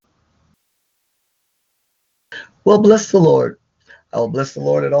Well, bless the Lord. I will bless the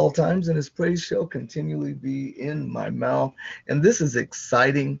Lord at all times, and his praise shall continually be in my mouth. And this is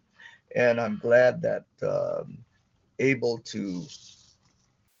exciting, and I'm glad that able to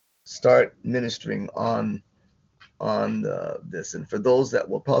start ministering on this. And for those that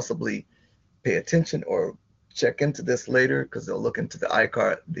will possibly pay attention or check into this later, because they'll look into the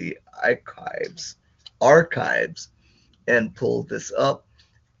archives, and pull this up.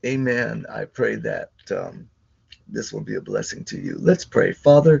 Amen. I pray that this will be a blessing to you. Let's pray.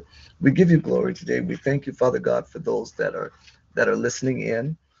 Father, we give you glory today. We thank you, Father God, for those that are listening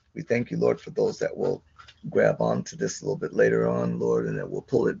in. We thank you, Lord, for those that will grab onto this a little bit later on, Lord, and that will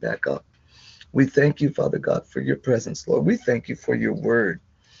pull it back up. We thank you, Father God, for your presence, Lord. We thank you for your word.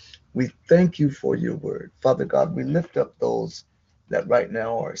 We thank you for your word. Father God, we lift up those that right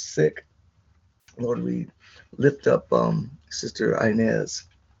now are sick. Lord, we lift up Sister Inez,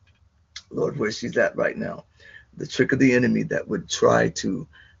 Lord, where she's at right now. The trick of the enemy that would try to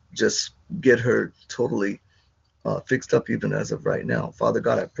just get her totally fixed up, even as of right now. Father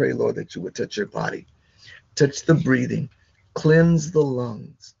God, I pray, Lord, that you would touch her body, touch the breathing, cleanse the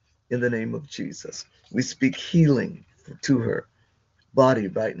lungs in the name of Jesus. We speak healing to her body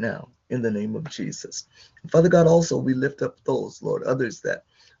right now in the name of Jesus. Father God, also we lift up those, Lord, others that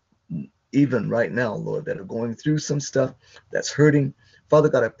even right now, Lord, that are going through some stuff that's hurting. Father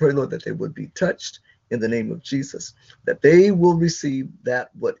God, I pray, Lord, that they would be touched in the name of Jesus, that they will receive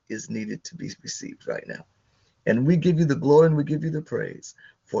that what is needed to be received right now. And we give you the glory and we give you the praise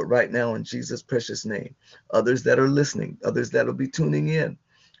for it right now in Jesus' precious name. Others that are listening, others that will be tuning in,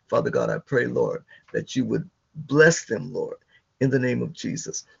 Father God, I pray, Lord, that you would bless them, Lord, in the name of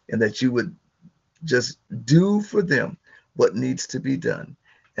Jesus, and that you would just do for them what needs to be done.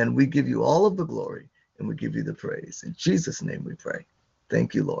 And we give you all of the glory and we give you the praise. In Jesus' name we pray.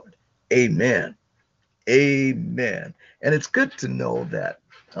 Thank you, Lord. Amen. Amen. And it's good to know that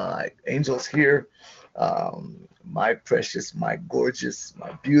angels here, my precious, my gorgeous,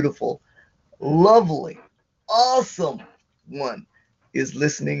 my beautiful, lovely, awesome one is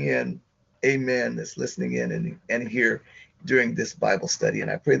listening in. Amen. Is listening in and here during this Bible study.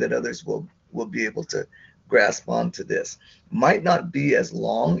 And I pray that others will be able to grasp onto this. Might not be as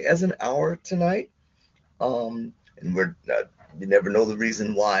long as an hour tonight. And you never know the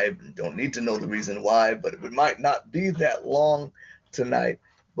reason why. Don't need to know the reason why, but it might not be that long tonight.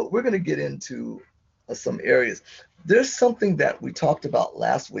 But we're going to get into some areas. There's something that we talked about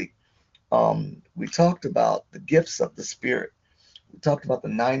last week. We talked about the gifts of the Spirit. We talked about the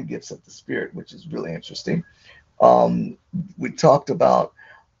 9 gifts of the Spirit, which is really interesting. Um, we talked about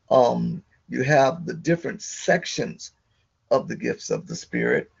you have the different sections of the gifts of the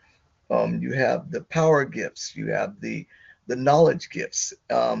Spirit. You have the power gifts. You have the knowledge gifts,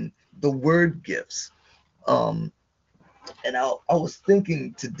 the word gifts. Um, and I was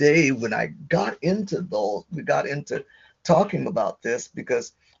thinking today when I got into those, we got into talking about this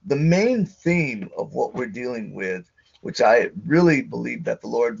because the main theme of what we're dealing with, which I really believe that the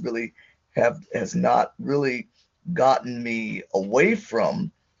Lord really has not really gotten me away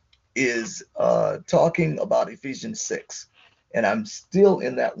from, is talking about Ephesians 6. And I'm still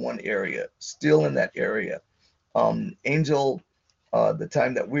in that one area, still in that area. Angel, the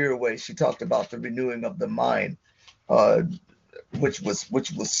time that we were away, she talked about the renewing of the mind, uh, which was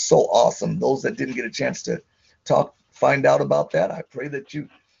so awesome. Those that didn't get a chance to find out about that, I pray that you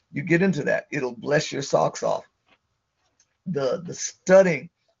get into that. It'll bless your socks off. The studying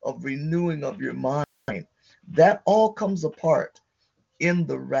of renewing of your mind, that all comes apart in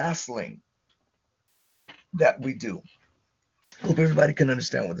the wrestling that we do. Hope everybody can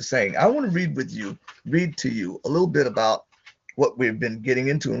understand what they're saying. I want to read to you a little bit about what we've been getting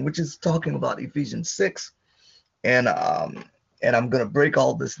into, and which is talking about Ephesians 6. And and I'm going to break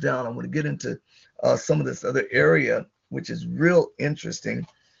all this down. I'm going to get into some of this other area, which is real interesting.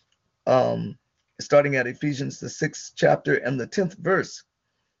 Um, Starting at Ephesians the 6th chapter and the 10th verse,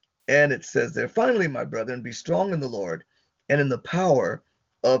 and it says there, "Finally, my brethren, be strong in the Lord and in the power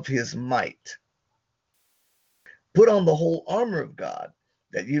of His might. Put on the whole armor of God,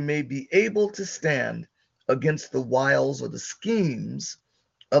 that you may be able to stand against the wiles or the schemes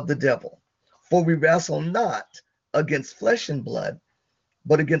of the devil. For we wrestle not against flesh and blood,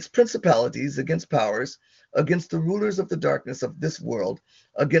 but against principalities, against powers, against the rulers of the darkness of this world,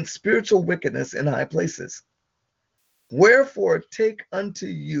 against spiritual wickedness in high places. Wherefore take unto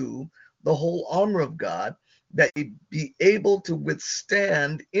you the whole armor of God, that ye be able to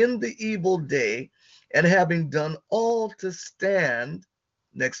withstand in the evil day, and having done all to stand."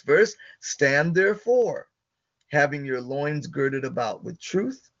 Next verse, "Stand therefore, having your loins girded about with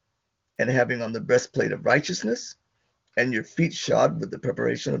truth, and having on the breastplate of righteousness, and your feet shod with the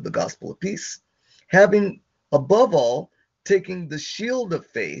preparation of the gospel of peace, having above all taking the shield of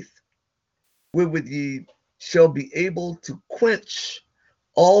faith, wherewith ye shall be able to quench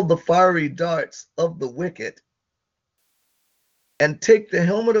all the fiery darts of the wicked, and take the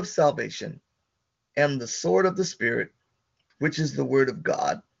helmet of salvation and the sword of the Spirit, which is the word of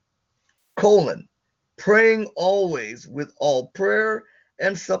God, praying always with all prayer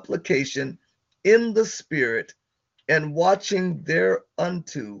and supplication in the Spirit, and watching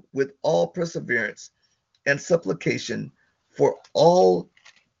thereunto with all perseverance and supplication for all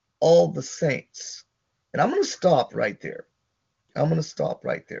the saints. And I'm going to stop right there.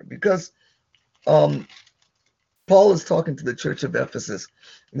 Because Paul is talking to the church of Ephesus,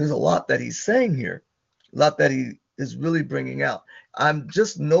 and there's a lot that he's saying here, a lot that he is really bringing out. I'm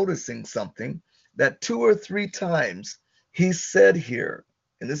just noticing something that 2 or 3 times he said here,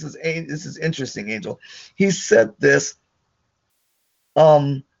 and this is interesting, Angel. He said this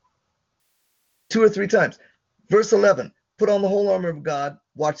 2 or 3 times. Verse 11, put on the whole armor of God.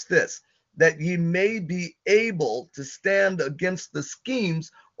 Watch this, that ye may be able to stand against the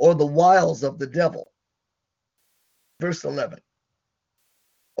schemes or the wiles of the devil. Verse 11.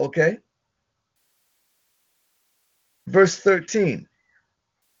 Okay. Verse 13.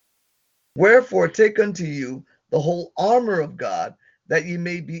 Wherefore take unto you the whole armor of God, that ye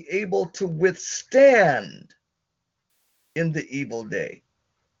may be able to withstand in the evil day.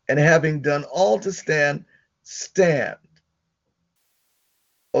 And having done all to stand, stand.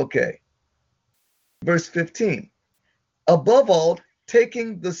 Okay. Verse 15. Above all,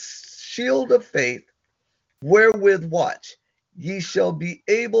 taking the shield of faith, wherewith, watch, ye shall be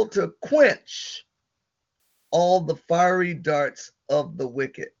able to quench all the fiery darts of the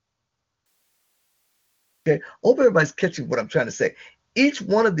wicked. Okay, I hope everybody's catching what I'm trying to say. Each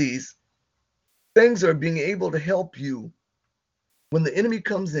one of these things are being able to help you when the enemy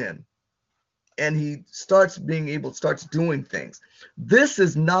comes in and he starts doing things. This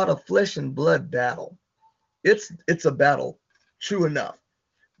is not a flesh and blood battle. It's a battle, true enough,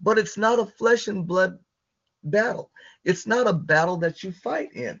 but it's not a flesh and blood battle. It's not a battle that you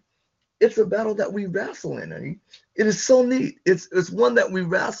fight in. It's a battle that we wrestle in. And it is so neat. It's one that we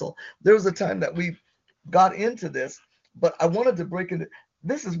wrestle. There was a time that we got into this, but I wanted to break into.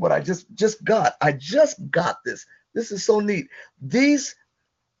 This is what I just got. I just got this. This is so neat. These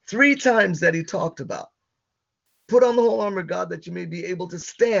 3 times that he talked about, put on the whole armor of God that you may be able to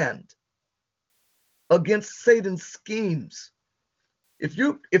stand against Satan's schemes. If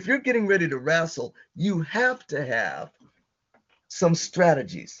you're getting ready to wrestle, you have to have some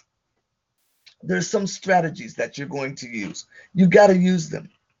strategies. There's some strategies that you're going to use. You got to use them.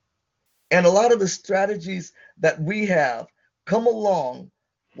 And a lot of the strategies that we have come along,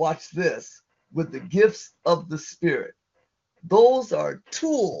 watch this, with the gifts of the Spirit. Those are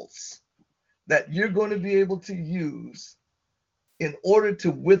tools that you're going to be able to use in order to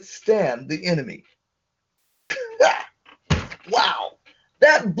withstand the enemy. Wow,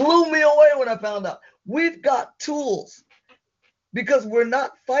 that blew me away when I found out. We've got tools because we're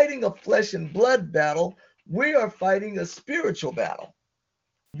not fighting a flesh and blood battle. We are fighting a spiritual battle.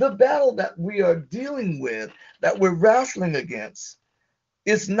 The battle that we are dealing with, that we're wrestling against,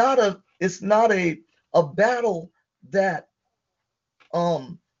 is not a battle that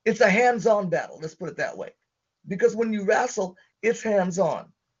it's a hands-on battle. Let's put it that way. Because when you wrestle, it's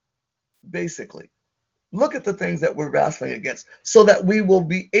hands-on, basically. Look at the things that we're wrestling against so that we will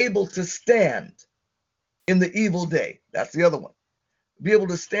be able to stand in the evil day. That's the other one. Be able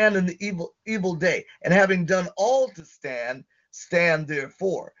to stand in the evil day. And having done all to stand, stand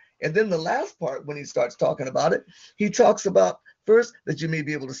therefore. And then the last part, when he starts talking about it, he talks about first that you may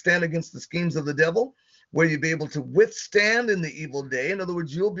be able to stand against the schemes of the devil, where you'll be able to withstand in the evil day. In other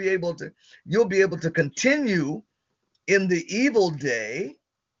words, you'll be able to continue in the evil day.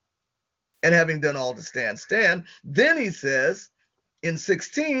 And having done all to stand, stand. Then he says in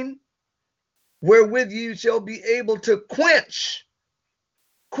 16, wherewith you shall be able to quench.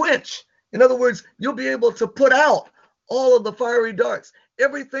 In other words, you'll be able to put out all of the fiery darts.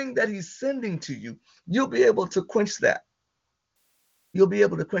 Everything that he's sending to you, you'll be able to quench that. You'll be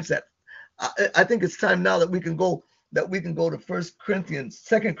able to quench that. I think it's time now that we can go to 2 Corinthians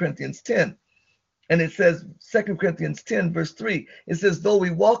 10. And it says, 2 Corinthians 10, verse 3, it says, though we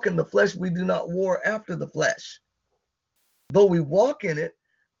walk in the flesh, we do not war after the flesh. Though we walk in it,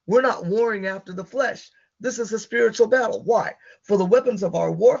 we're not warring after the flesh. This is a spiritual battle. Why? For the weapons of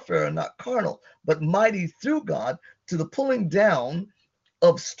our warfare are not carnal, but mighty through God to the pulling down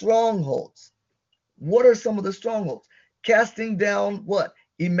of strongholds. What are some of the strongholds? Casting down what?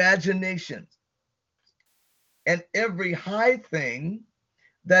 imaginations, and every high thing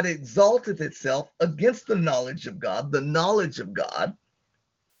that exalteth itself against the knowledge of God,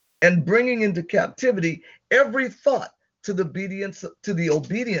 and bringing into captivity every thought to the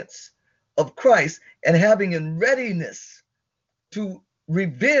obedience of Christ, and having in readiness to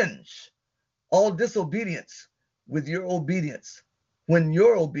revenge all disobedience with your obedience when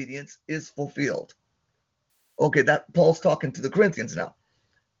your obedience is fulfilled. Okay, that Paul's talking to the Corinthians now,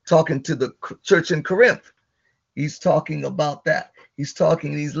 talking to the church in Corinth. He's talking about that. He's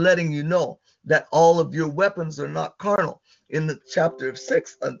letting you know that all of your weapons are not carnal. In the chapter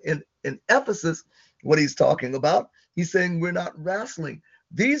 6 in Ephesus, what he's talking about, he's saying we're not wrestling.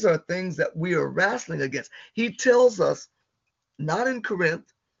 These are things that we are wrestling against. He tells us, not in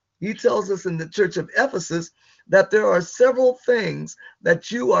Corinth, he tells us in the church of Ephesus that there are several things that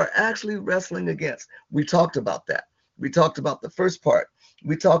you are actually wrestling against. We talked about that. We talked about the first part.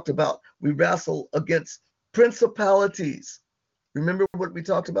 We talked about we wrestle against principalities. Remember what we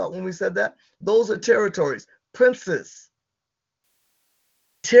talked about when we said that? Those are territories, princes,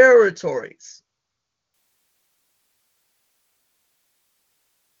 territories.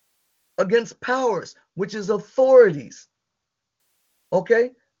 Against powers, which is authorities.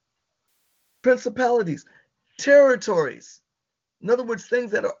 Okay? Principalities, territories. In other words,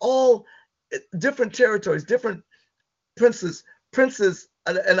 things that are all different territories, different princes,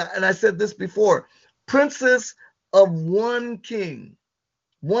 and I said this before, princes of one king,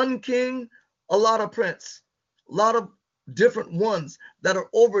 a lot of prince, a lot of different ones that are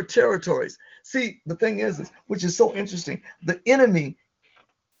over territories. See, the thing is, which is so interesting, the enemy,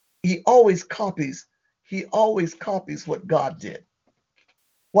 he always copies what God did.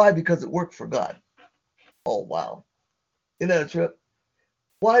 Why? Because it worked for God. Oh, wow. Isn't that a trip?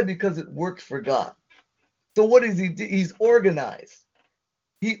 Why? Because it works for God. So what does he do? He's organized.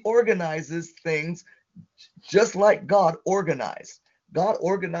 He organizes things just like God organized. God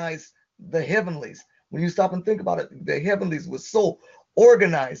organized the heavenlies. When you stop and think about it, the heavenlies was so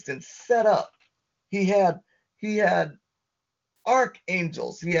organized and set up. He had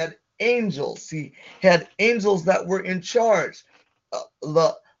archangels. He had angels. He had angels that were in charge.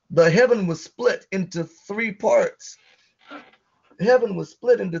 The heaven was split into three parts. Heaven was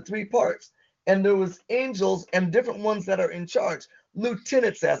split into three parts, and there was angels and different ones that are in charge,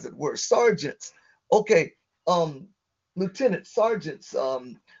 lieutenants, as it were, sergeants. Okay, lieutenants, sergeants,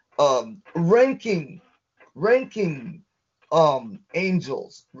 ranking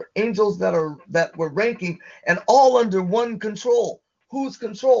angels that were ranking, and all under one control. Whose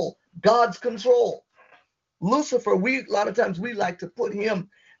control? God's control. Lucifer, a lot of times we like to put him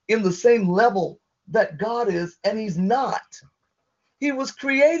in the same level that God is, and he's not. He was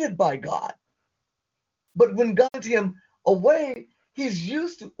created by God. But when God took him away, he's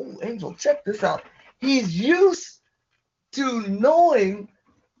used to, angel, check this out. He's used to knowing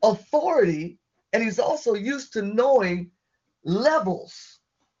authority, and he's also used to knowing levels.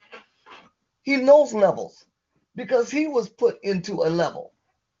 He knows levels because he was put into a level.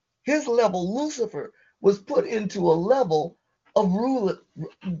 His level, Lucifer, was put into a level of rule,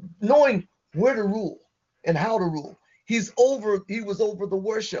 knowing where to rule and how to rule. He was over the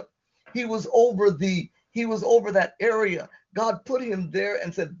worship. He was over that area. God put him there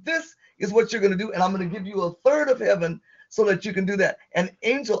and said, this is what you're going to do, and I'm going to give you a third of heaven so that you can do that. And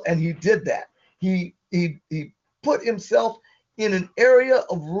he did that. He put himself in an area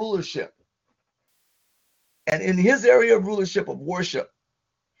of rulership. And in his area of rulership of worship,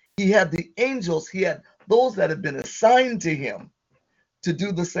 he had the angels, he had those that had been assigned to him to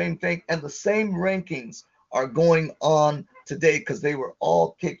do the same thing, and the same rankings are going on today because they were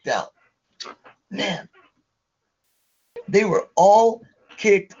all kicked out. Man, they were all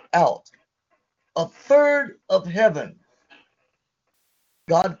kicked out. A third of heaven.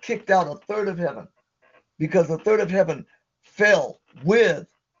 God kicked out a third of heaven because a third of heaven fell with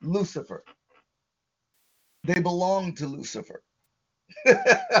Lucifer. They belonged to Lucifer.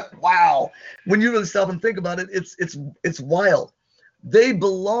 Wow. When you really stop and think about it, it's wild. They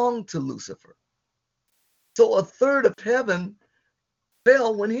belong to Lucifer. So a third of heaven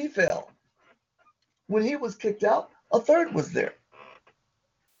fell when he fell. When he was kicked out, a third was there.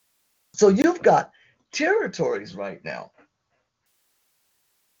 So you've got territories right now.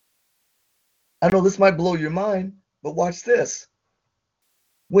 I know this might blow your mind, but watch this.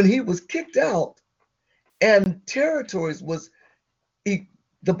 When he was kicked out and territories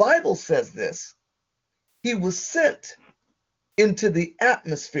the Bible says this, he was sent into the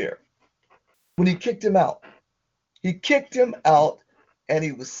atmosphere when he kicked him out. He kicked him out and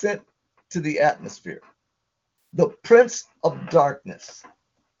he was sent to the atmosphere. The prince of darkness.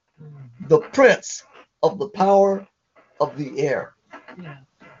 the prince of the power of the air. Yeah.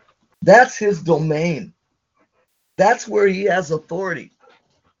 That's his domain. That's where he has authority.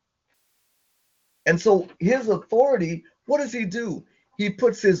 And so his authority, what does he do? He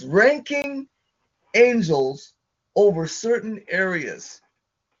puts his ranking angels over certain areas,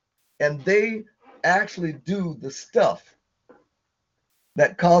 and they actually do the stuff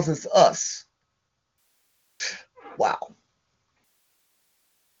that causes us. Wow.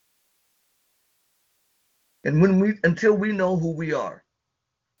 And until we know who we are,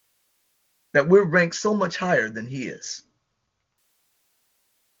 that we're ranked so much higher than he is.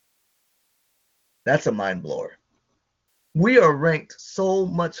 That's a mind blower. We are ranked so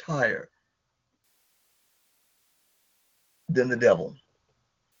much higher than the devil.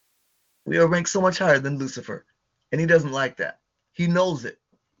 We are ranked so much higher than Lucifer. And he doesn't like that. He knows it.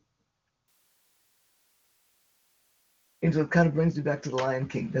 And so it kind of brings me back to the Lion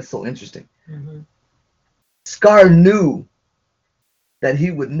King. That's so interesting. Mm-hmm. Scar knew that he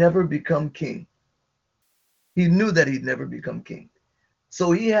would never become king. He knew that he'd never become king.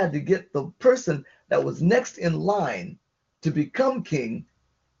 So he had to get the person that was next in line to become king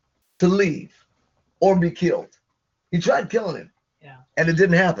to leave or be killed. He tried killing him, and it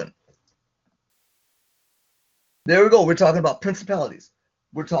didn't happen. There we go. We're talking about principalities.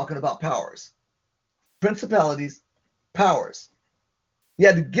 We're talking about powers. Principalities, powers. He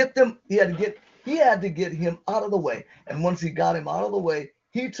had to get them, he had to get him out of the way. And once he got him out of the way,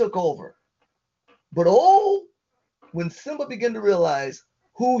 he took over. But when Simba began to realize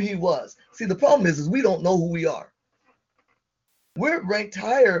who he was. See, the problem is we don't know who we are. We're ranked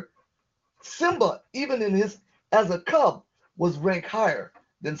higher. Simba, even as a cub, was ranked higher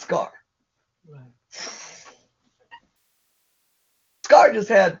than Scar. Right. Scar just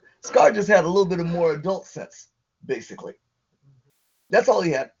had a little bit of more adult sense, basically. That's all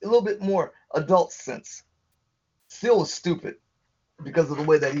he had, a little bit more adult sense. Still was stupid because of the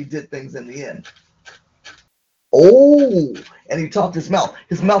way that he did things in the end. Oh, and he talked his mouth.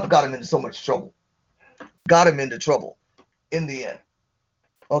 His mouth got him into so much trouble. Got him into trouble in the end.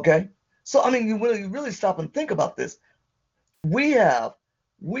 Okay? So, I mean, you really stop and think about this. We have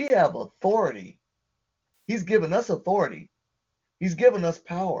authority. He's given us authority. He's given us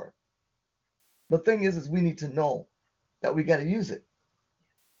power. The thing is we need to know that we got to use it.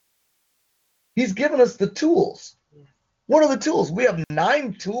 He's given us the tools. What are the tools? We have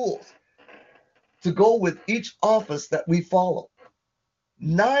 9 tools to go with each office that we follow.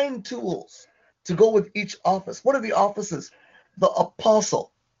 9 tools to go with each office. What are the offices? The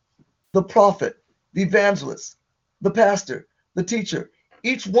apostle, the prophet, the evangelist, the pastor, the teacher.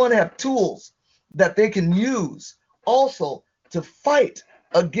 Each one have tools that they can use also to fight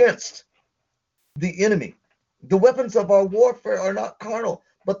against the enemy. The weapons of our warfare are not carnal,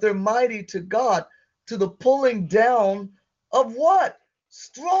 but they're mighty to God, to the pulling down of what?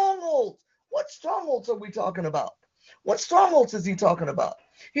 Strongholds. What strongholds are we talking about? What strongholds is he talking about?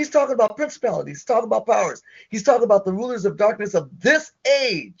 He's talking about principalities. He's talking about powers. He's talking about the rulers of darkness of this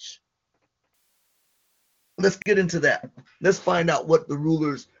age. Let's get into that. Let's find out what the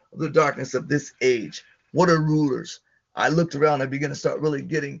rulers of the darkness of this age. What are rulers? I looked around. I began to start really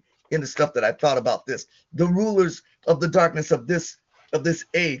getting into stuff that I thought about this. The rulers of the darkness of this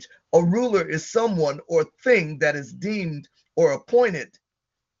age. A ruler is someone or thing that is deemed or appointed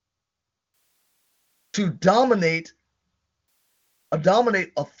to dominate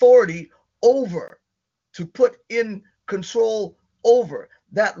authority over, to put in control over.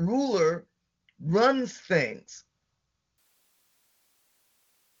 That ruler runs things.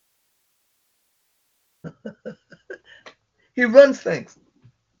 He runs things.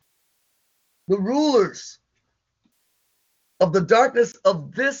 The rulers of the darkness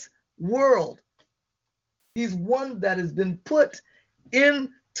of this world. He's one that has been put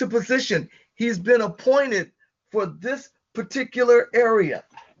into position. He's been appointed for this particular area.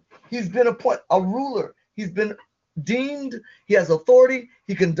 He's been appointed a ruler. He's been deemed, he has authority,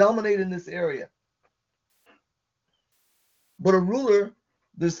 he can dominate in this area. But a ruler,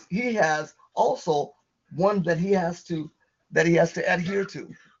 he has also one that he has to adhere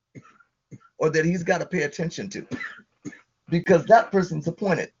to, or that he's got to pay attention to, because that person's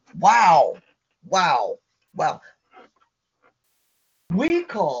appointed. Wow. We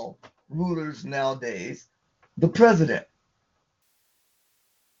call rulers nowadays the president.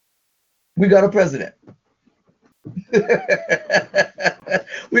 We got a president.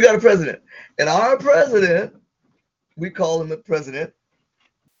 We got a president. And our president, we call him a president.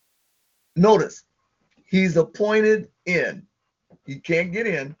 Notice, he's appointed in. He can't get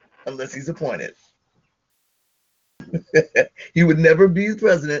in unless he's appointed. He would never be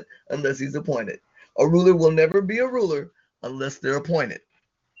president unless he's appointed. A ruler will never be a ruler unless they're appointed.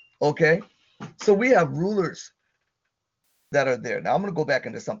 Okay? So we have rulers that are there. Now I'm going to go back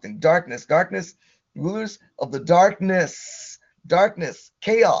into something. Darkness, rulers of the darkness,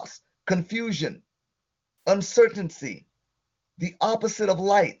 chaos, confusion, uncertainty, the opposite of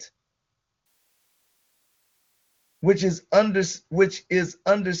light, which is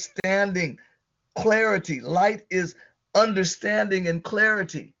understanding, clarity. Light is understanding and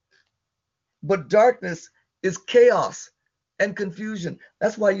clarity. But darkness is chaos and confusion.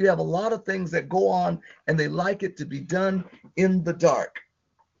 That's why you have a lot of things that go on and they like it to be done in the dark.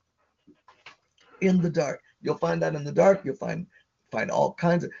 In the dark. You'll find that in the dark. You'll find all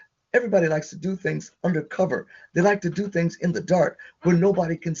kinds of, everybody likes to do things undercover. They like to do things in the dark where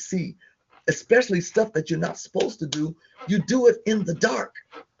nobody can see, especially stuff that you're not supposed to do. You do it in the dark.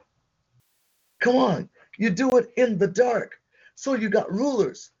 Come on, you do it in the dark. So you got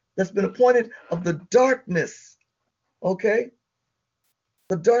rulers that's been appointed of the darkness, okay?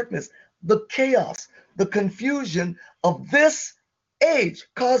 The darkness, the chaos, the confusion of this age,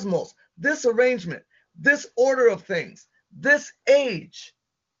 cosmos, this arrangement, this order of things, this age.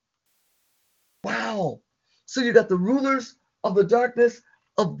 Wow. So you got the rulers of the darkness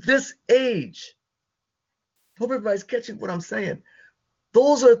of this age. Hope everybody's catching what I'm saying.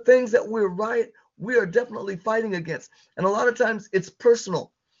 Those are things that we are definitely fighting against. And a lot of times it's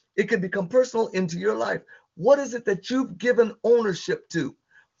personal. It can become personal into your life. What is it that you've given ownership to?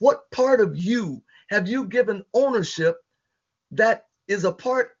 What part of you have you given ownership that is a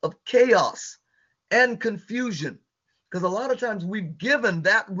part of chaos and confusion? Because a lot of times we've given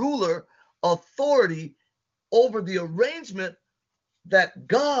that ruler authority over the arrangement that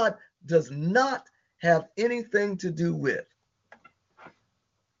God does not have anything to do with.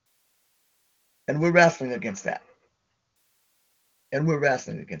 And we're wrestling against that. And we're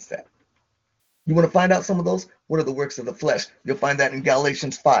wrestling against that. You want to find out some of those? What are the works of the flesh? You'll find that in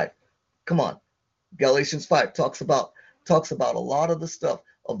Galatians 5. Come on. Galatians 5 talks about a lot of the stuff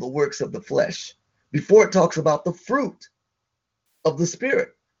of the works of the flesh before it talks about the fruit of the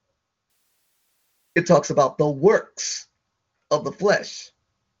Spirit. It talks about the works of the flesh.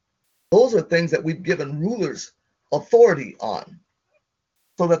 Those are things that we've given rulers authority on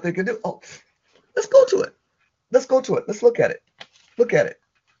so that they can do. Oh, let's go to it. Let's go to it. Let's look at it. Look at it.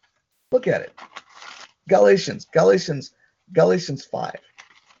 Look at it. Galatians 5.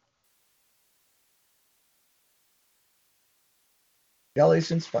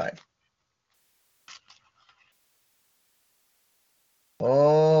 Galatians 5.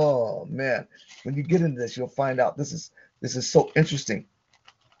 Oh man, when you get into this, you'll find out this is so interesting.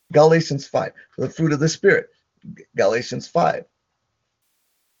 Galatians 5, the fruit of the Spirit. Galatians 5.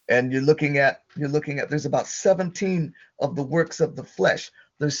 And you're looking at there's about 17 of the works of the flesh.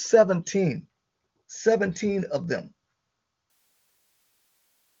 There's 17 of them.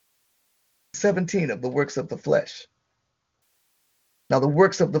 17 of the works of the flesh. Now the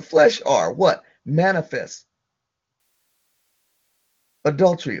works of the flesh are what? Manifest.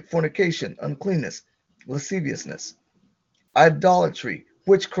 Adultery, fornication, uncleanness, lasciviousness, idolatry,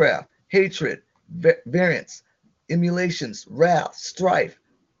 witchcraft, hatred, variance, emulations, wrath, strife,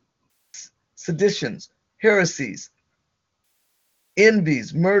 seditions, heresies,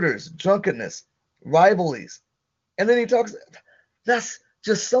 envies, murders, drunkenness, rivalries. And then he talks, that's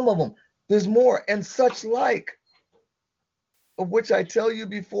just some of them. There's more, and such like, of which I tell you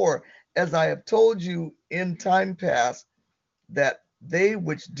before, as I have told you in time past, that they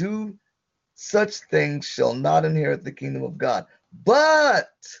which do such things shall not inherit the kingdom of God.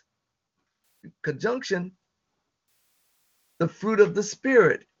 But, conjunction, the fruit of the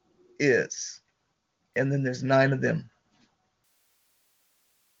Spirit is. And then there's 9 of them.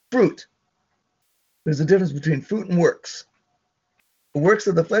 Fruit. There's a difference between fruit and works. The works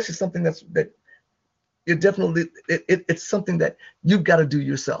of the flesh is something that you definitely, it's something that you've got to do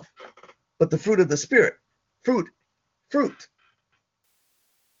yourself. But the fruit of the Spirit, fruit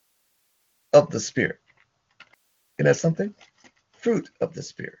of the Spirit. And that's something? Fruit of the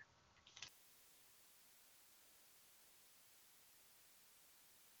Spirit.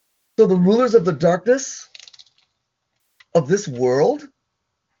 So the rulers of the darkness of this world,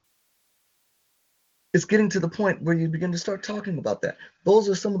 it's getting to the point where you begin to start talking about that. Those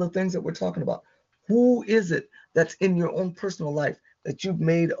are some of the things that we're talking about. Who is it that's in your own personal life that you've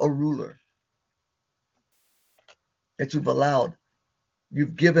made a ruler? That you've allowed?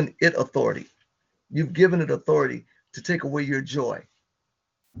 You've given it authority. You've given it authority to take away your joy.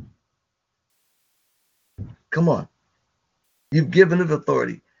 Come on. You've given it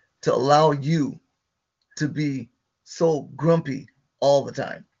authority to allow you to be so grumpy all the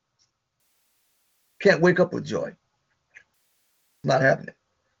time. Can't wake up with joy. Not happening.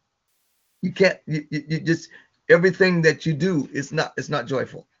 You can't, you just, everything that you do is not, it's not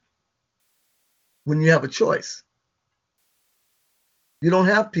joyful. When you have a choice, you don't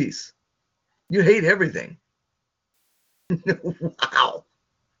have peace. You hate everything. Wow.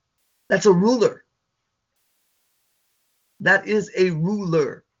 That's a ruler. That is a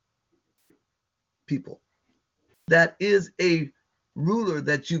ruler, people. That is a ruler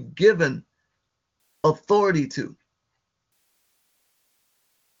that you've given authority to.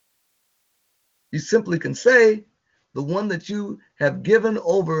 You simply can say, the one that you have given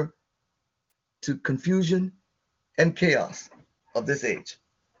over to confusion and chaos of this age.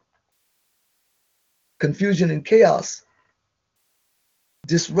 Confusion and chaos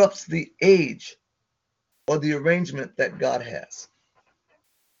disrupts the age or the arrangement that God has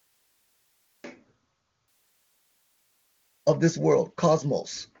of this world.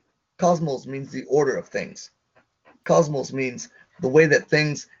 Cosmos. Cosmos means the order of things. Cosmos means the way that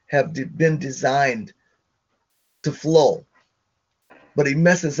things have been designed to flow. But he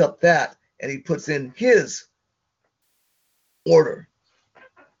messes up that and he puts in his order.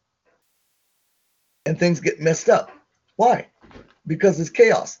 And things get messed up. Why? Because it's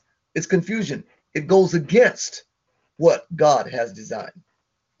chaos. It's confusion. It goes against what God has designed.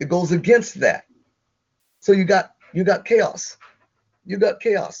 It goes against that. So you got chaos. You got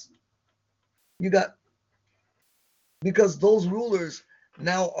chaos. You got, because those rulers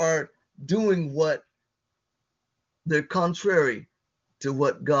now are doing what they're contrary to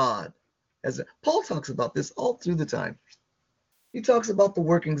what God has. Paul talks about this all through the time. He talks about the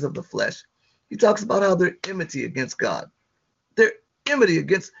workings of the flesh. He talks about how they're enmity against God. They're enmity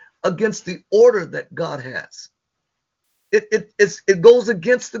against the order that God has. It goes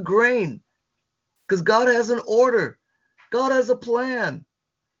against the grain because God has an order. God has a plan.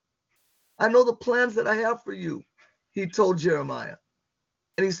 I know the plans that I have for you, he told Jeremiah.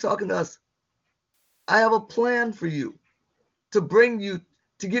 And he's talking to us. I have a plan for you to bring you,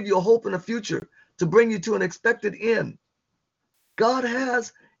 to give you a hope and a future, to bring you to an expected end. God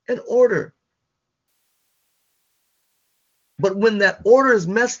has an order. But when that order is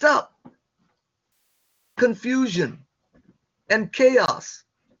messed up, confusion and chaos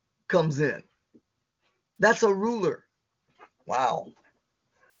comes in. That's a ruler. Wow.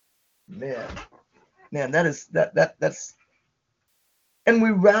 Man, that's, and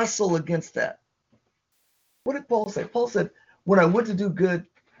we wrestle against that. What did Paul say? Paul said, when I went to do good,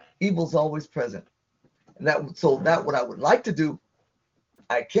 evil's always present. And that what I would like to do,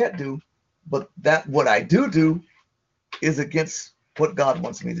 I can't do, but that what I do is against what God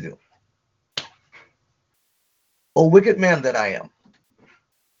wants me to do. O wicked man that I am.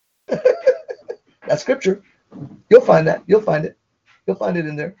 That's scripture. You'll find that. You'll find it. You'll find it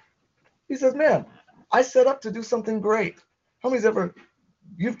in there. He says, man, I set up to do something great. How many's ever,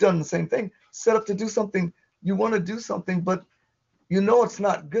 you've done the same thing, set up to do something, you want to do something, but you know it's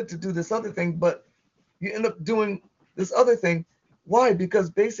not good to do this other thing, but you end up doing this other thing. Why? Because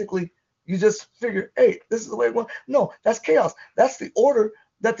basically you just figure, hey, this is the way it wants. No, that's chaos. That's the order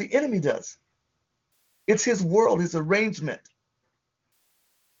that the enemy does. It's his world, his arrangement.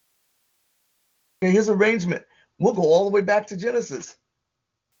 Okay, his arrangement. We'll go all the way back to Genesis.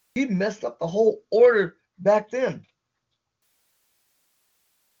 He messed up the whole order back then.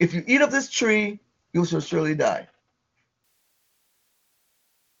 If you eat of this tree, you shall surely die.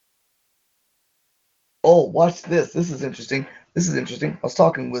 Oh, watch this. This is interesting. This is interesting. I was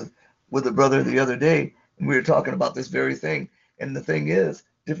talking with a brother the other day, and we were talking about this very thing. And the thing is,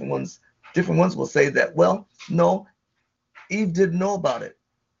 different ones will say that, well, no, Eve didn't know about it.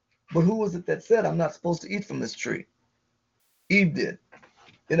 But who was it that said, I'm not supposed to eat from this tree? Eve did.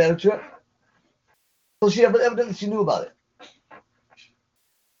 Isn't that true? So evidently she knew about it.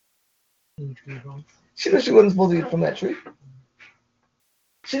 She knew she wasn't supposed to eat from that tree.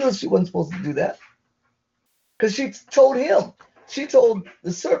 She knew she wasn't supposed to do that. Because she told him. She told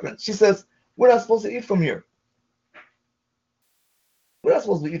the serpent. She says, we're not supposed to eat from here. We're not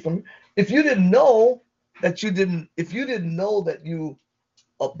supposed to eat from here. If you didn't know that you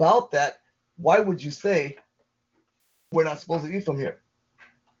about that, why would you say we're not supposed to eat from here?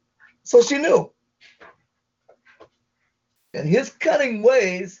 So she knew. And his cunning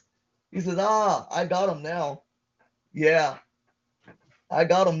ways, he says, I got him now. Yeah, I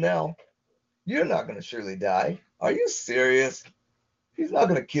got him now. You're not going to surely die. Are you serious? He's not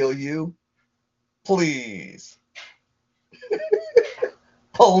going to kill you. Please.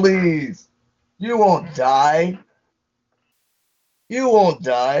 Please. You won't die. You won't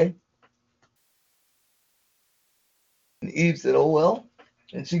die. And Eve said, oh, well,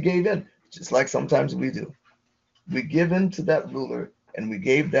 and she gave in, just like sometimes we do. We give in to that ruler, and we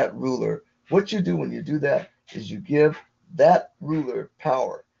gave that ruler. What you do when you do that is you give that ruler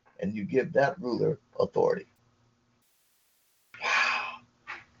power, and you give that ruler authority. Wow.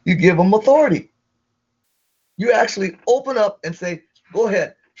 You give them authority. You actually open up and say, go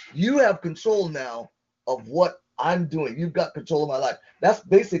ahead. You have control now of what I'm doing. You've got control of my life. That's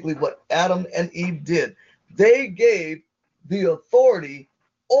basically what Adam and Eve did. They gave the authority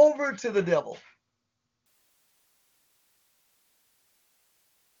over to the devil.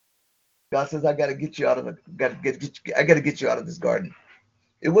 God says, I got to get you out of I got to get you out of this garden.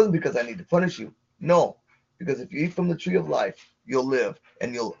 It wasn't because I need to punish you. No, because if you eat from the tree of life, you'll live,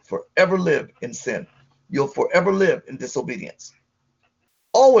 and you'll forever live in sin. You'll forever live in disobedience.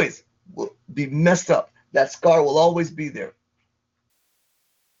 Always will be messed up. That scar will always be there.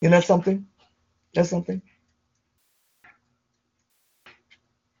 You know something? That's something.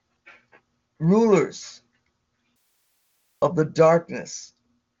 Rulers of the darkness.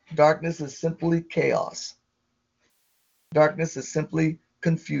 Darkness is simply chaos. Darkness is simply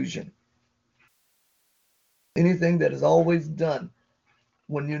confusion. Anything that is always done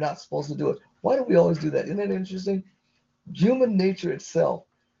when you're not supposed to do it. Why do we always do that? Isn't that interesting? Human nature itself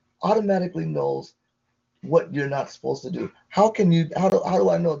automatically knows what you're not supposed to do. How do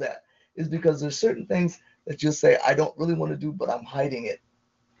I know that? Is because there's certain things that you'll say, I don't really want to do, but I'm hiding it.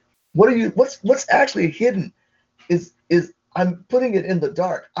 What's actually hidden is I'm putting it in the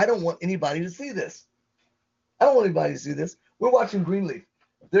dark. I don't want anybody to see this. I don't want anybody to see this. We're watching Greenleaf.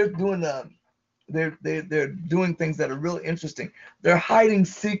 They're doing they're doing things that are really interesting. They're hiding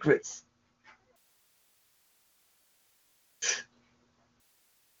secrets.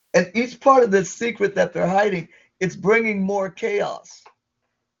 And each part of the secret that they're hiding, it's bringing more chaos.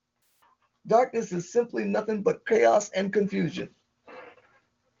 Darkness is simply nothing but chaos and confusion.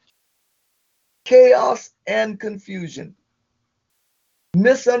 Chaos and confusion.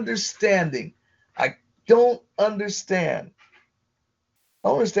 Misunderstanding. I don't understand. I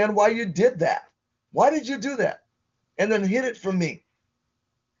don't understand why you did that. Why did you do that? And then hid it from me.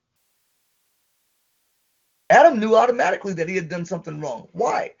 Adam knew automatically that he had done something wrong.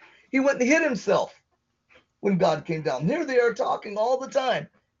 Why? He went and hid himself when God came down. Here they are talking all the time,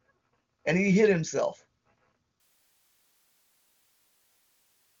 and he hid himself.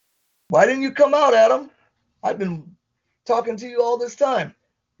 Why didn't you come out, Adam? I've been talking to you all this time.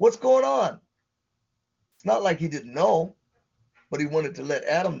 What's going on? It's not like he didn't know, but he wanted to let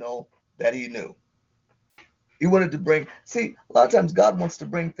Adam know that he knew. He wanted to bring, see, a lot of times God wants to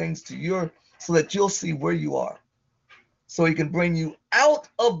bring things to your, so that you'll see where you are. So he can bring you out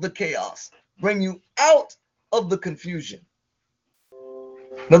of the chaos, bring you out of the confusion.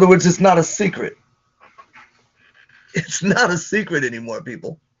 In other words, it's not a secret. It's not a secret anymore,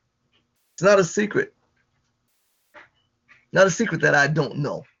 people. It's not a secret. Not a secret that I don't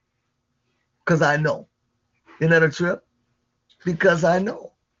know. Because I know. Isn't that a trip? Because I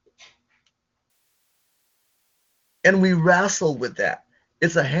know. And we wrestle with that.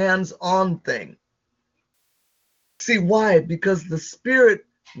 It's a hands-on thing. See why? Because the spirit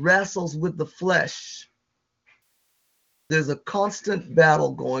wrestles with the flesh. There's a constant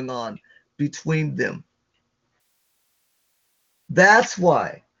battle going on between them. That's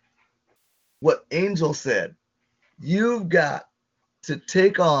why what Angel said, you've got to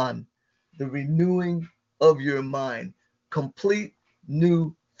take on the renewing of your mind, complete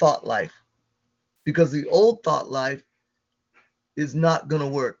new thought life, because the old thought life is not going to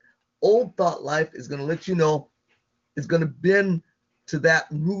work. Old thought life is going to let you know, it's going to bend to that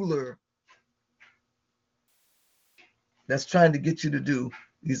ruler that's trying to get you to do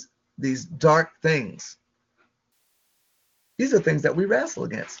these dark things. These are things that we wrestle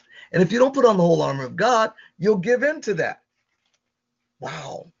against. And if you don't put on the whole armor of God, you'll give in to that.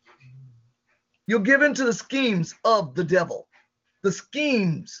 Wow. You'll give in to the schemes of the devil. The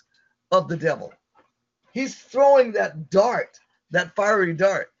schemes of the devil. He's throwing that dart, that fiery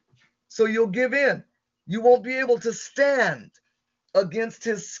dart. So you'll give in. You won't be able to stand against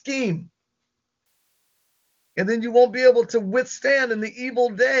his scheme. And then you won't be able to withstand in the evil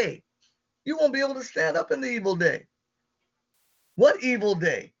day. You won't be able to stand up in the evil day. What evil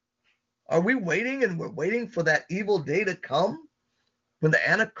day? Are we waiting, and we're waiting for that evil day to come when the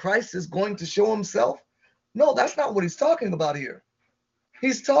Antichrist is going to show himself? No, that's not what he's talking about here.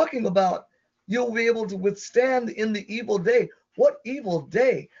 He's talking about you'll be able to withstand in the evil day. What evil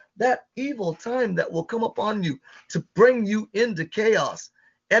day? That evil time that will come upon you to bring you into chaos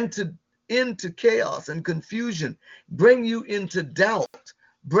and into chaos and confusion, bring you into doubt,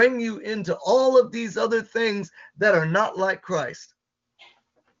 bring you into all of these other things that are not like Christ,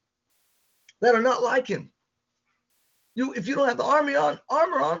 that are not like him. If you don't have the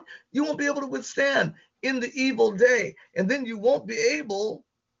armor on, you won't be able to withstand in the evil day. And then you won't be able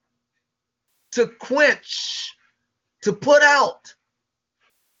to quench, to put out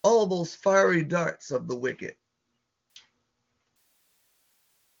all those fiery darts of the wicked.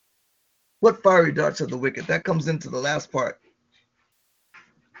 What fiery darts of the wicked? That comes into the last part.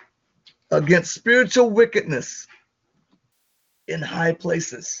 Against spiritual wickedness in high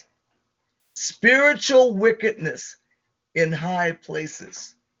places. Spiritual wickedness in high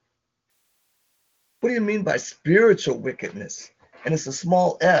places. What do you mean by spiritual wickedness? And it's a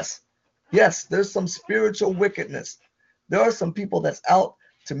small s. Yes, there's some spiritual wickedness. There are some people that's out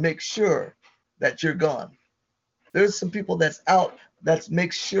to make sure that you're gone. There's some people that's out that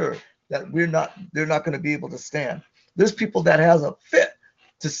makes sure that they're not going to be able to stand. There's people that has a fit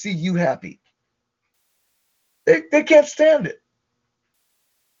to see you happy. They can't stand it.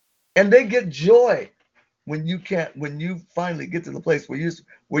 And they get joy when you finally get to the place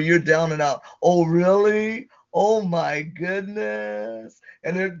where you're down and out. Oh, really? Oh my goodness.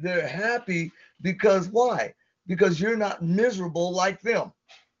 And they're happy because why? Because you're not miserable like them.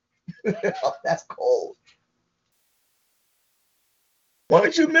 That's cold. Why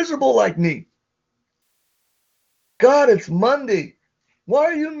aren't you miserable like me? God, it's Monday. Why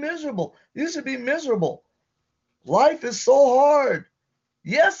are you miserable? You should be miserable. Life is so hard.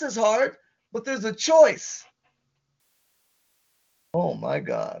 Yes, it's hard, but there's a choice. Oh my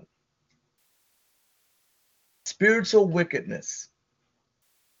God. Spiritual wickedness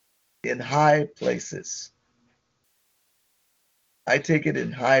in high places. I take it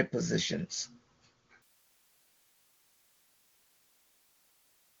in high positions.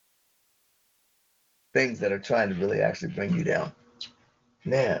 Things that are trying to really actually bring you down.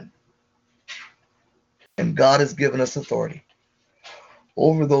 Man. And God has given us authority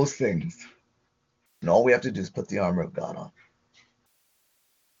over those things. And all we have to do is put the armor of God on.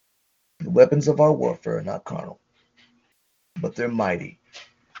 The weapons of our warfare are not carnal, but they're mighty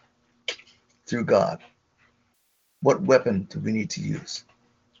through God. What weapon do we need to use?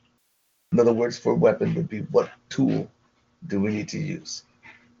 Another words for weapon would be what tool do we need to use?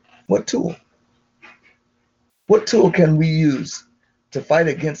 What tool? What tool can we use to fight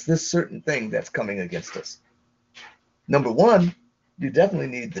against this certain thing that's coming against us? Number one, you definitely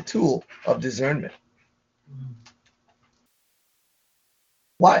need the tool of discernment.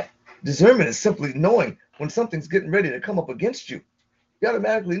 Why? Discernment is simply knowing when something's getting ready to come up against you. You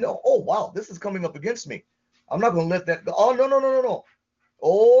automatically know, oh, wow, this is coming up against me. I'm not going to let that go. Oh, no.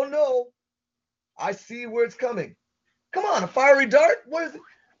 Oh, no. I see where it's coming. Come on, a fiery dart? What is it?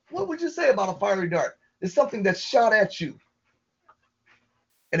 What would you say about a fiery dart? It's something that's shot at you.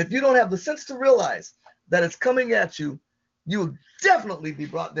 And if you don't have the sense to realize that it's coming at you, you'll definitely be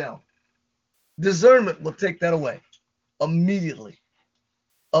brought down. Discernment will take that away immediately.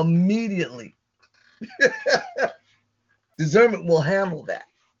 Immediately. Discernment will handle that.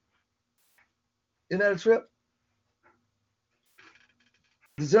 Isn't that a trip?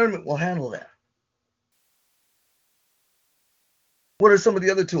 Discernment will handle that. What are some of the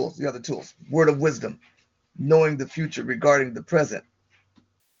other tools? The other tools. Word of wisdom. Knowing the future regarding the present.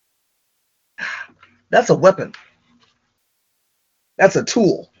 That's a weapon. That's a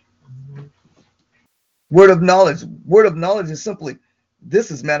tool. Word of knowledge. Word of knowledge is simply,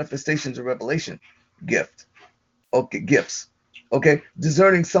 this is manifestations of revelation. Gift. Okay, gifts. Okay,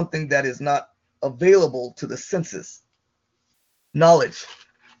 discerning something that is not available to the senses. Knowledge.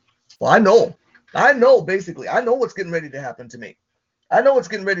 Well, I know basically. I know what's getting ready to happen to me. I know what's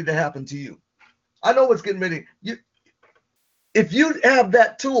getting ready to happen to you. I know what's getting ready. If you have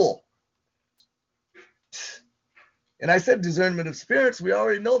that tool, and I said discernment of spirits, we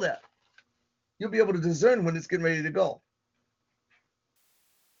already know that. You'll be able to discern when it's getting ready to go.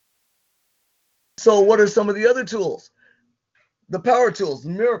 So what are some of the other tools? The power tools, the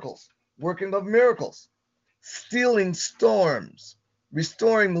miracles, working of miracles, stealing storms,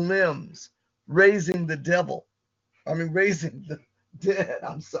 restoring limbs, raising the devil. Raising the dead.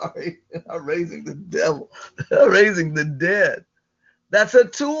 I'm sorry. Not raising the devil. Raising the dead. That's a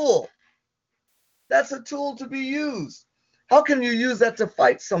tool. That's a tool to be used. How can you use that to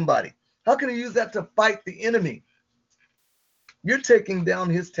fight somebody? How can you use that to fight the enemy? You're taking down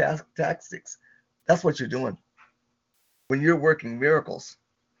his tactics. That's what you're doing. When you're working miracles,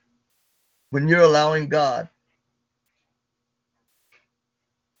 when you're allowing God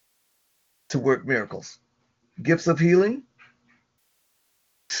to work miracles, gifts of healing.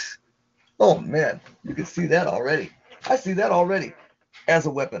 Oh man, you can see that already. I see that already. as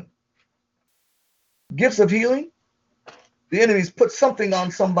a weapon. Gifts of healing, the enemy's put something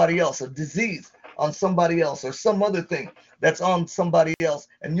on somebody else, a disease on somebody else, or some other thing that's on somebody else,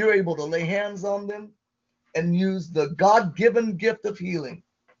 and you're able to lay hands on them and use the God-given gift of healing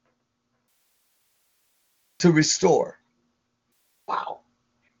to restore. Wow.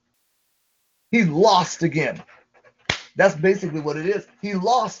 He lost again. That's basically what it is. He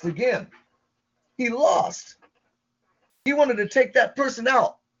lost again. He lost. He wanted to take that person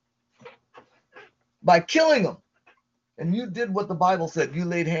out by killing them. And you did what the Bible said. You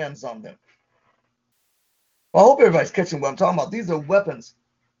laid hands on them. Well, I hope everybody's catching what I'm talking about. These are weapons.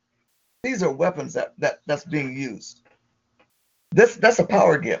 These are weapons that's being used. That's a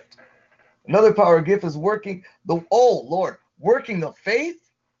power gift. Another power gift is working working of faith.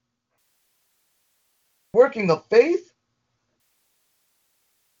 Working of faith.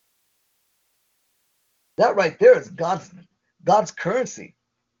 That right there is God's currency.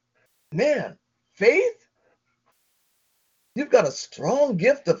 Man, faith? You've got a strong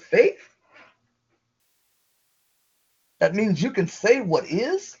gift of faith? That means you can say what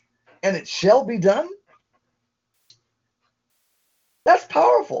is, and it shall be done? That's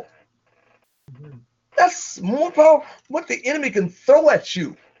powerful. That's more powerful. What the enemy can throw at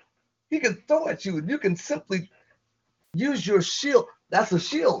you. He can throw at you, and you can simply use your shield. That's a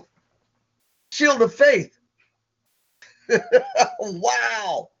shield. Shield of faith.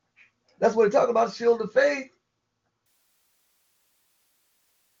 Wow. That's what we talk about, shield of faith.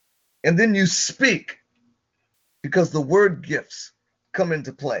 And then you speak, because the word gifts come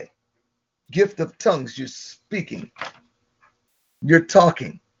into play. Gift of tongues, you're speaking. You're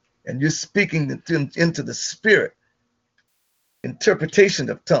talking, and you're speaking into the spirit. Interpretation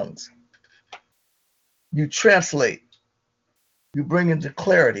of tongues. You translate. You bring into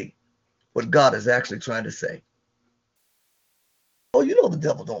clarity what God is actually trying to say. Oh, you know the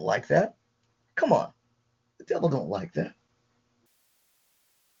devil don't like that. Come on. The devil don't like that.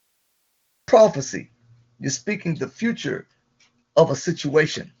 Prophecy. You're speaking the future of a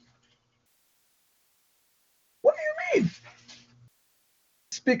situation. What do you mean?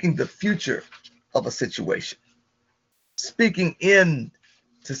 Speaking the future of a situation. Speaking into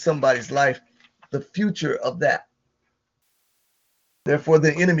somebody's life, the future of that. Therefore,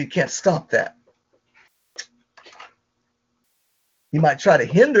 the enemy can't stop that. He might try to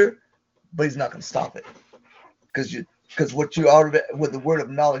hinder, but he's not going to stop it. Because with the word of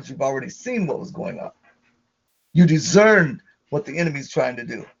knowledge, you've already seen what was going on. You discerned what the enemy's trying to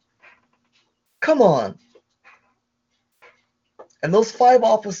do. Come on. And those 5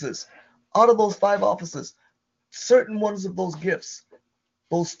 offices, out of those 5 offices, certain ones of those gifts,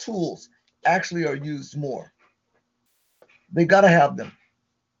 those tools, actually are used more. They got to have them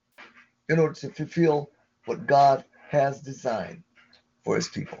in order to fulfill what God has designed for his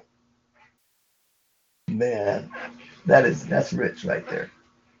people. Man, that's rich right there.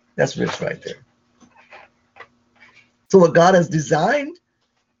 That's rich right there. So what God has designed,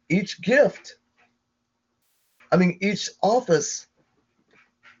 each office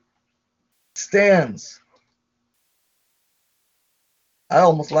stands. I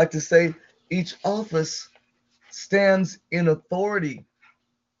almost like to say each office stands in authority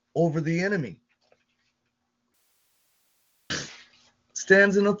over the enemy.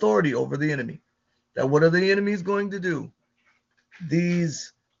 Stands in authority over the enemy. Now, what are the enemies going to do?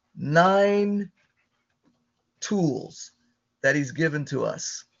 These 9 tools that he's given to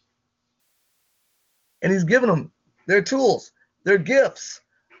us. And he's given them, they're tools, they're gifts.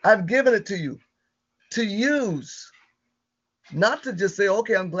 I've given it to you to use. Not to just say,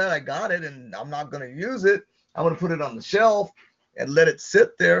 okay, I'm glad I got it and I'm not going to use it. I'm going to put it on the shelf and let it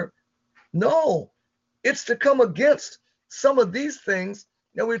sit there. No, it's to come against some of these things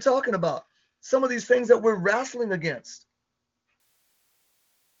that we're talking about. Some of these things that we're wrestling against.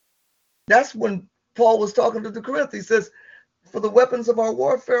 That's when Paul was talking to the Corinthians. He says, for the weapons of our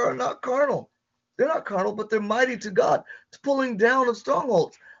warfare are not carnal. They're not carnal, but they're mighty to God, to pulling down of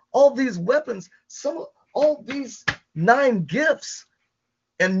strongholds. All these weapons, all these 9 gifts,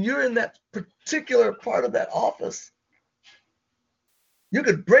 and you're in that particular part of that office, you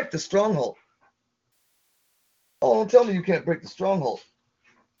could break the stronghold. Oh, don't tell me you can't break the stronghold.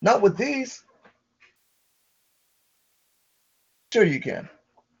 Not with these. Sure you can.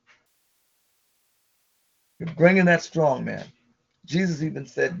 You're bringing that strong man. Jesus even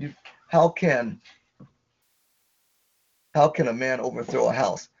said, how can a man overthrow a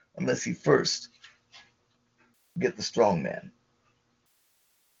house unless he first get the strong man?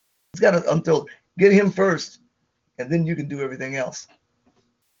 He's got to get him first, and then you can do everything else.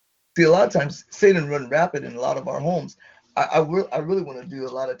 See, a lot of times Satan runs rapid in a lot of our homes I really want to do a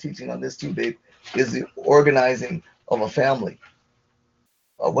lot of teaching on this too, babe, is the organizing of a family.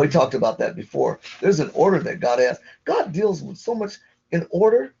 We talked about that before. There's an order that God has. God deals with so much in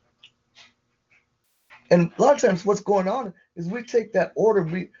order. And a lot of times what's going on is we take that order,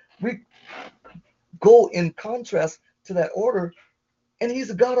 we go in contrast to that order, and he's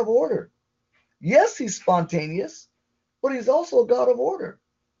a God of order. Yes, he's spontaneous, but he's also a God of order.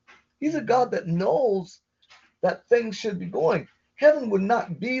 He's a God that knows that things should be going. Heaven would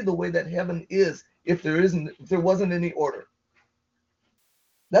not be the way that heaven is if there wasn't any order.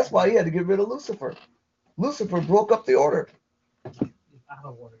 That's why he had to get rid of Lucifer. Lucifer broke up the order. Out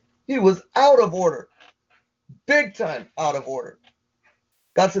of order. He was out of order. Big time out of order.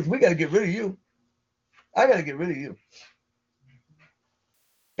 God says, we got to get rid of you. I got to get rid of you.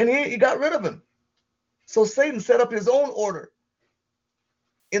 And he got rid of him. So Satan set up his own order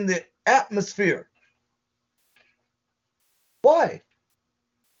in the atmosphere. Why?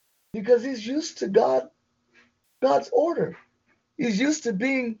 Because he's used to God's order. He's used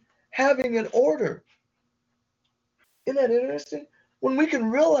to having an order. Isn't that interesting? When we can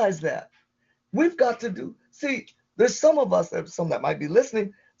realize that, we've got to do. See, there's some of us, some that might be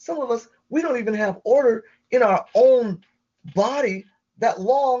listening, some of us, we don't even have order in our own body that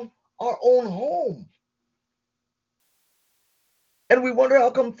long, our own home. And we wonder how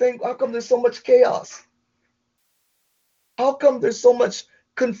come there's so much chaos? How come there's so much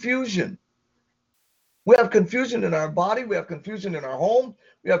confusion? We have confusion in our body, we have confusion in our home,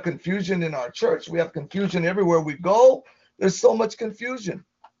 we have confusion in our church, we have confusion everywhere we go. There's so much confusion.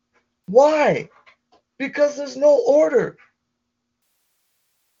 Why? Because there's no order.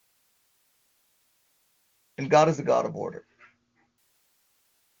 And God is a God of order.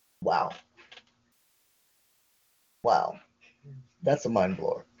 Wow. Wow. That's a mind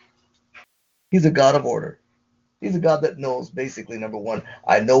blower. He's a God of order. He's a God that knows, basically, number one,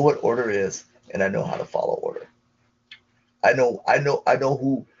 I know what order is, and I know how to follow order. I know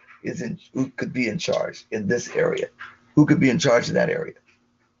who could be in charge in this area, who could be in charge of that area.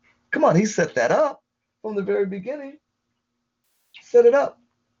 Come on, he set that up from the very beginning. Set it up.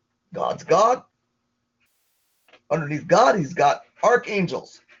 God's God. Underneath God, he's got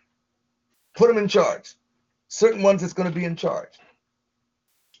archangels. Put them in charge. Certain ones that's going to be in charge.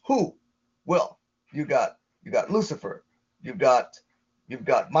 Who? Well, you got Lucifer. You've got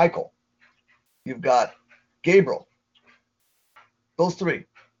Michael. You've got Gabriel. Those three.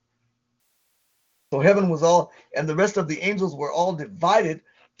 So heaven was all, and the rest of the angels were all divided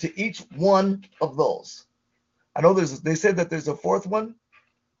to each one of those. I know they said that there's a fourth one,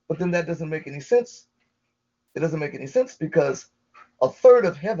 but then that doesn't make any sense. It doesn't make any sense because a third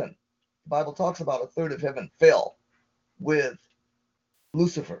of heaven, the Bible talks about a third of heaven fell with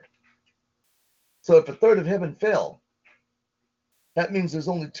Lucifer. So if a third of heaven fell, that means there's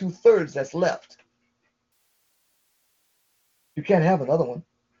only 2/3 that's left. You can't have another one.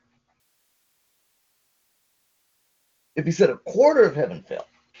 If he said a quarter of heaven fell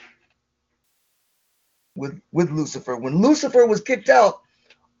with Lucifer, when Lucifer was kicked out,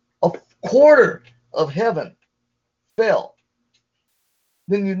 a quarter of heaven fell.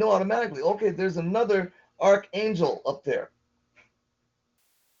 Then you know automatically, okay, there's another archangel up there.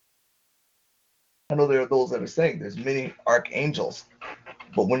 I know there are those that are saying there's many archangels,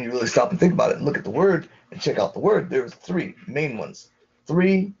 but when you really stop and think about it and look at the word and check out the word, there's three main ones.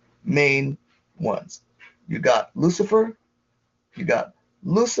 Three main ones. You got Lucifer, you've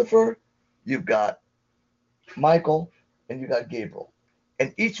got Michael, and you got Gabriel.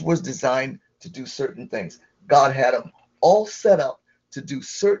 And each was designed to do certain things. God had them all set up to do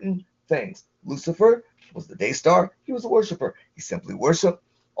certain things. Lucifer was the day star. He was a worshiper. He simply worshiped.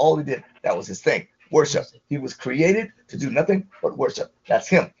 All he did, that was his thing. Worship. He was created to do nothing but worship. That's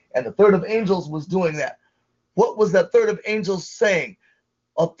him. And the third of angels was doing that. What was that third of angels saying?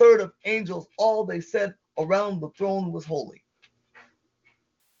 A third of angels, all they said around the throne was holy.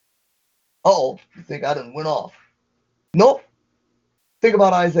 Uh-oh, you think I done went off? Nope. Think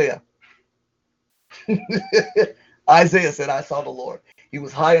about Isaiah. Isaiah said, I saw the Lord. He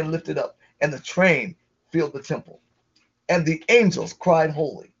was high and lifted up, and the train filled the temple. And the angels cried,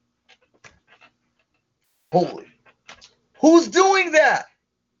 holy. Holy. Who's doing that?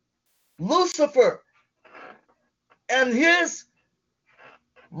 Lucifer. And his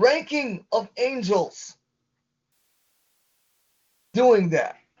ranking of angels doing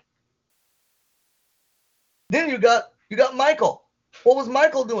that. Then you got Michael. What was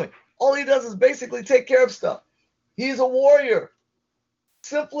Michael doing? All he does is basically take care of stuff. He's a warrior.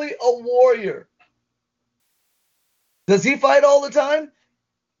 Simply a warrior. Does he fight all the time?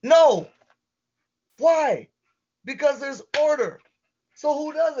 No. Why? because there's order. So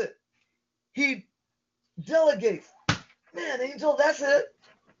who does it? He delegates. Man, angel, that's it.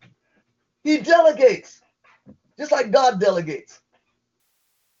 He delegates. Just like God delegates.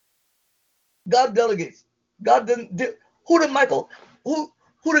 God delegates. God didn't. Who did Michael? Who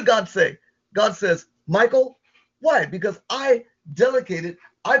did God say? God says, Michael. Why? Because I delegated.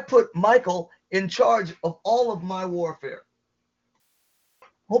 I put Michael in charge of all of my warfare.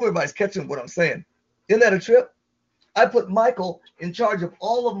 Hope everybody's catching what I'm saying. Isn't that a trip? I put Michael in charge of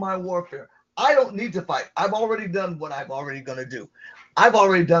all of my warfare. I don't need to fight. I've already done what I'm already going to do. I've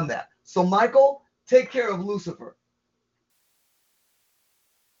already done that. So Michael, take care of Lucifer.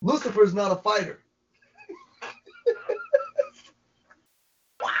 Lucifer's not a fighter.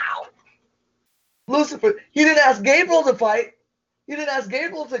 Wow. Lucifer, he didn't ask Gabriel to fight. He didn't ask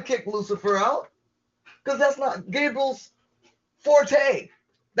Gabriel to kick Lucifer out because that's not Gabriel's forte.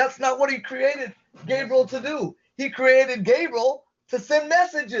 That's not what he created Gabriel to do. He created Gabriel to send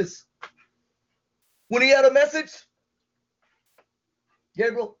messages. When he had a message,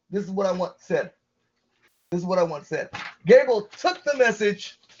 Gabriel, this is what I want said. This is what I want said. Gabriel took the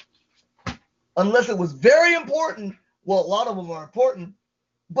message, unless it was very important. Well, a lot of them are important,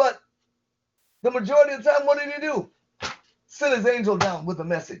 but the majority of the time, what did he do? Send his angel down with a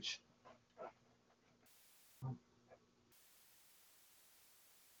message.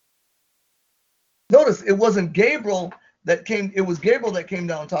 Notice it wasn't Gabriel that came, it was Gabriel that came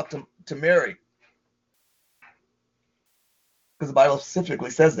down and talked to Mary. Because the Bible specifically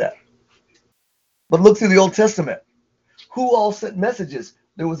says that. But look through the Old Testament. Who all sent messages?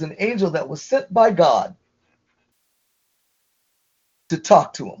 There was an angel that was sent by God to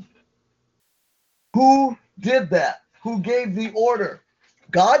talk to him. Who did that? Who gave the order?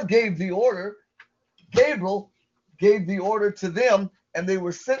 God gave the order. Gabriel gave the order to them, and they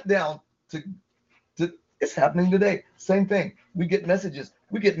were sent down to it's happening today. Same thing. We get messages.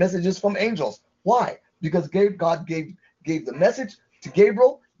 We get messages from angels. Why? Because God gave the message to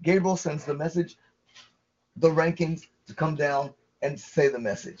Gabriel. Gabriel sends the message, the rankings, to come down and say the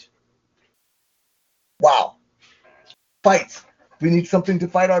message. Wow. Fights. We need something to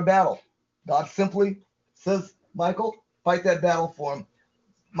fight our battle. God simply says, Michael, fight that battle for him.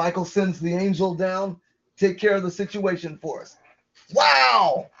 Michael sends the angel down, take care of the situation for us.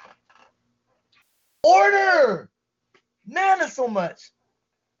 Wow. Order. Man, there's so much.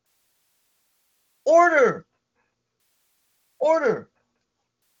 Order. Order.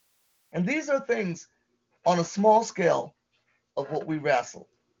 And these are things on a small scale of what we wrestle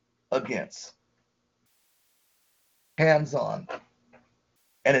against. Hands on.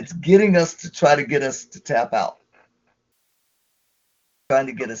 And it's getting us to try to get us to tap out. Trying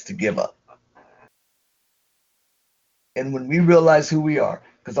to get us to give up. And when we realize who we are,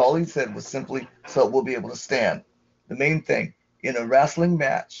 because all he said was simply so we'll be able to stand. The main thing, in a wrestling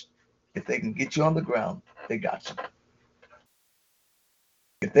match, if they can get you on the ground, they got you.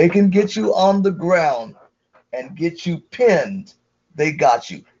 If they can get you on the ground and get you pinned, they got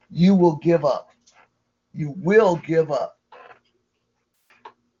you. You will give up. You will give up.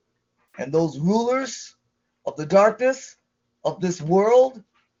 And those rulers of the darkness of this world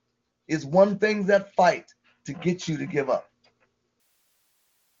is one thing that fight to get you to give up.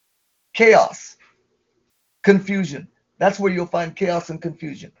 Chaos, confusion. That's where you'll find chaos and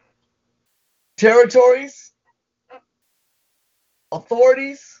confusion. Territories,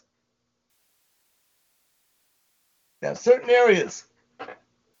 authorities. Now, certain areas,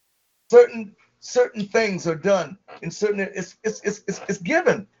 certain things are done in certain. It's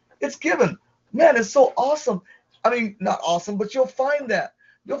given. It's given. Man, it's so awesome. I mean, not awesome, but you'll find that.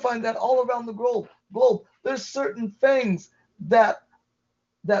 You'll find that all around the globe. There's certain things that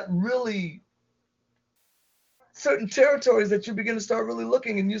really, certain territories that you begin to start really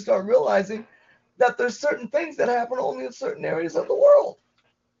looking, and you start realizing that there's certain things that happen only in certain areas of the world.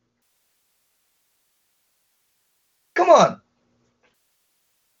 Come on.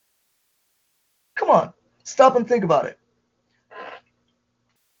 Stop and think about it.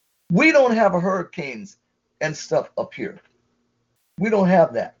 We don't have hurricanes and stuff up here. We don't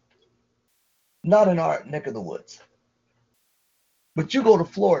have that. Not in our neck of the woods. But you go to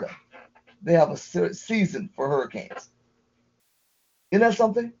Florida, they have a season for hurricanes. Isn't that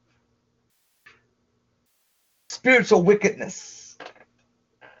something? Spiritual wickedness.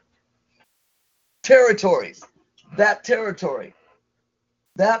 Territories. That territory.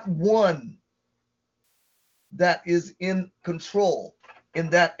 That one that is in control in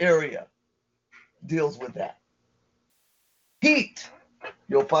that area deals with that. Heat.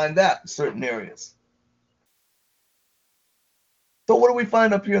 You'll find that in certain areas. So what do we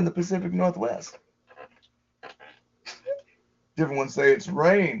find up here in the Pacific Northwest? Different ones say it's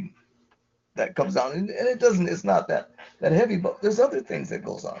rain that comes down, and it doesn't. It's not that heavy, but there's other things that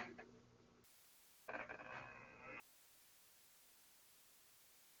goes on.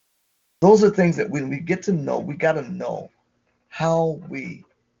 Those are things that when we get to know, we got to know how we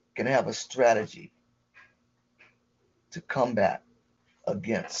can have a strategy to combat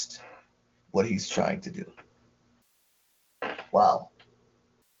against what he's trying to do. Wow.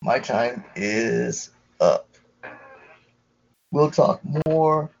 My time is up. We'll talk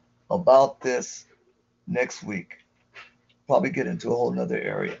more about this next week. Probably get into a whole nother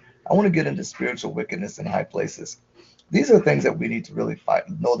area. I want to get into spiritual wickedness in high places. These are things that we need to really fight,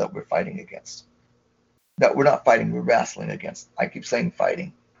 know that we're fighting against. That we're not fighting, we're wrestling against. I keep saying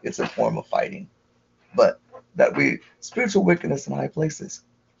fighting. It's a form of fighting. But that spiritual wickedness in high places.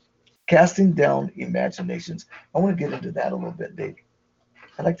 Casting down imaginations. I want to get into that a little bit, Dave.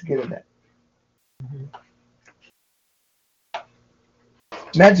 I'd like to get in that.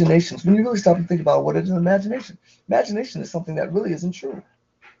 Imaginations. When you really stop and think about what is an imagination, imagination is something that really isn't true,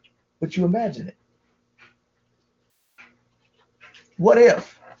 but you imagine it. What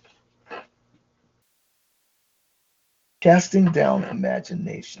if? Casting down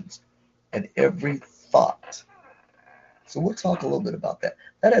imaginations and every thought. So we'll talk a little bit about that.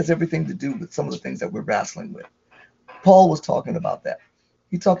 That has everything to do with some of the things that we're wrestling with. Paul was talking about that.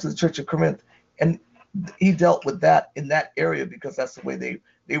 He talked to the church of Corinth, and he dealt with that in that area because that's the way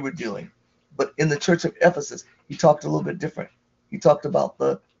they were dealing. But in the church of Ephesus, he talked a little bit different. He talked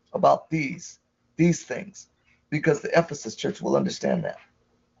about these things because the Ephesus church will understand that.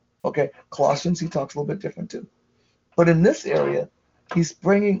 Okay, Colossians, he talks a little bit different too. But in this area, he's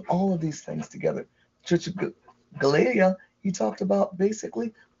bringing all of these things together. Church of Galatia, he talked about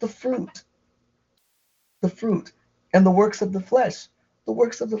basically the fruit and the works of the flesh. The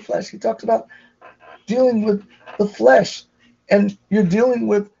works of the flesh. He talked about dealing with the flesh, and you're dealing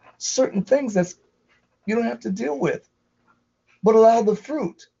with certain things that you don't have to deal with, but allow the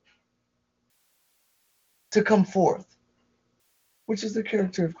fruit to come forth, which is the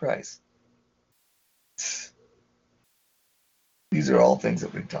character of Christ. These are all things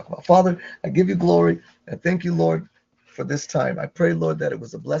that we can talk about. Father, I give you glory. I thank you, Lord, for this time. I pray, Lord, that it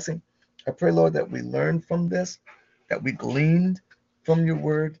was a blessing. I pray, Lord, that we learned from this, that we gleaned from your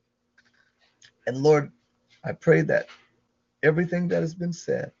word. And Lord, I pray that everything that has been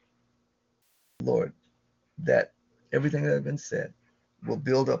said, Lord, that everything that has been said will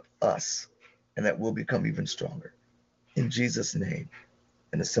build up us and that we'll become even stronger. In Jesus' name.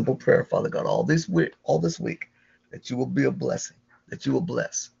 In a simple prayer, Father God, all this week, that you will be a blessing, that you will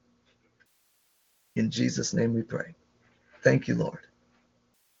bless. In Jesus' name we pray. Thank you, Lord.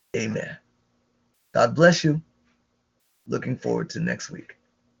 Amen. God bless you. Looking forward to next week.